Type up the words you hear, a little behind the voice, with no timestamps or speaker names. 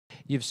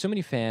You have so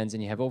many fans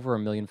and you have over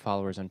 1 million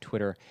followers on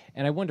Twitter.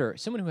 And I wonder,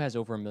 someone who has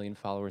over 1 million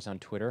followers on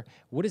Twitter,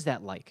 what is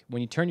that like?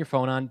 When you turn your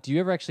phone on, do you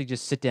ever actually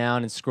just sit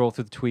down and scroll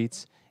through the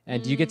tweets?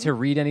 And do you get Mm, to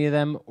read any of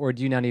them, or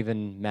do you not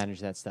even manage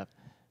that stuff?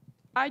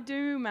 I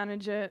do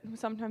manage it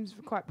sometimes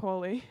quite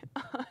poorly,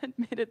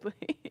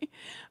 admittedly,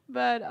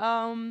 but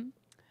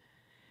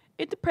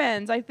it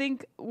depends. I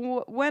think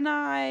when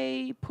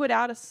I put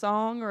out a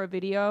song or a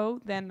video,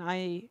 then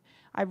I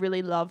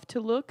really love to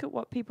look at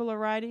what people are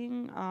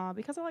writing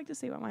because I like to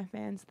see what my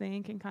fans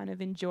think and kind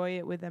of enjoy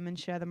it with them and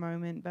share the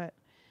moment. But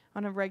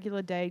on a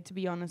regular day, to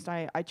be honest,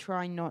 I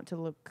try not to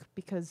look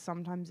because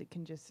sometimes it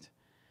can just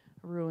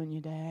ruin your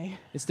day,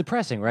 It's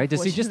depressing, right? To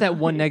see just that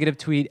one unfortunately. negative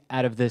tweet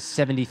out of the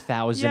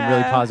 70,000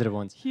 really Yeah, positive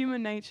ones.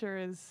 human nature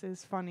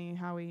is funny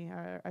how we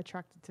are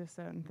attracted to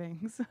certain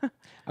things.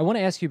 I want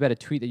to ask you about a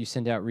tweet that you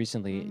sent out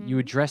recently. You hmm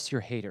addressed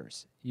your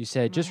haters. You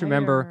said, My just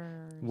remember,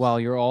 haters.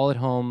 while you're all at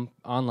home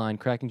online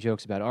cracking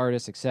jokes about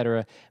artists,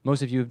 etc.,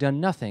 most of you have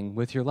done nothing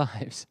with your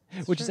lives,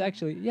 It's which is true.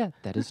 actually, yeah,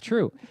 that is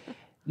true.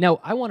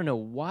 Now, I want to know,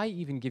 why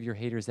even give your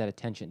haters that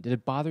attention? Did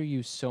it bother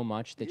you so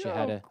much that you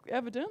had Yeah, to,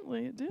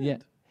 evidently it yeah,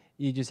 did.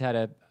 you just had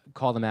to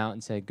call them out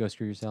and say, go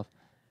screw yourself?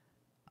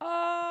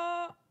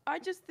 I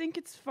just think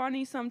it's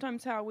funny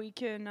sometimes how we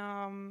can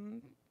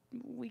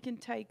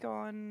take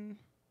on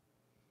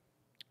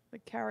the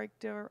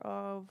character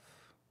of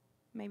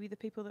maybe the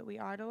people that we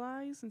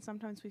idolize, and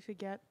sometimes we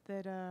forget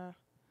that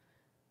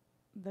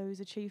those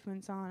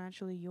achievements aren't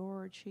actually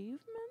your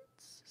achievements.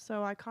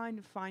 So I kind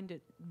of find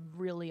it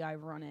really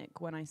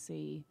ironic when I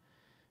see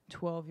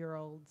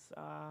 12-year-olds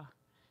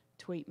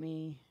tweet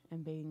me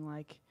and being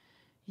like,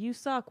 "You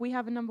suck. We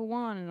have a number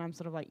one," and I'm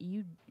sort of like,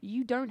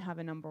 "You don't have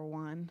a number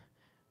one.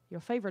 Your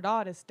favorite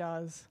artist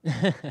does,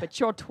 but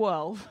you're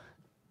 12,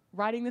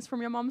 writing this from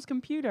your mom's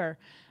computer,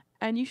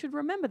 and you should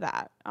remember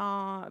that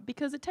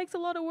because it takes a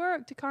lot of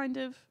work to kind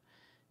of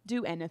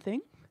do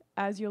anything."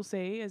 As you'll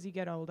see as you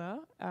get older,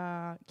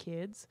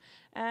 kids.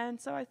 And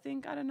so I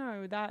think, I don't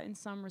know, that in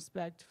some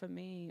respect for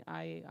me,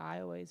 I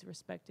always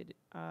respected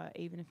it,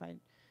 even if I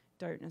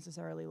don't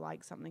necessarily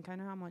like something. I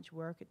know how much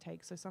work it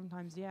takes. So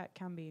sometimes, yeah, it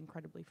can be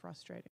incredibly frustrating.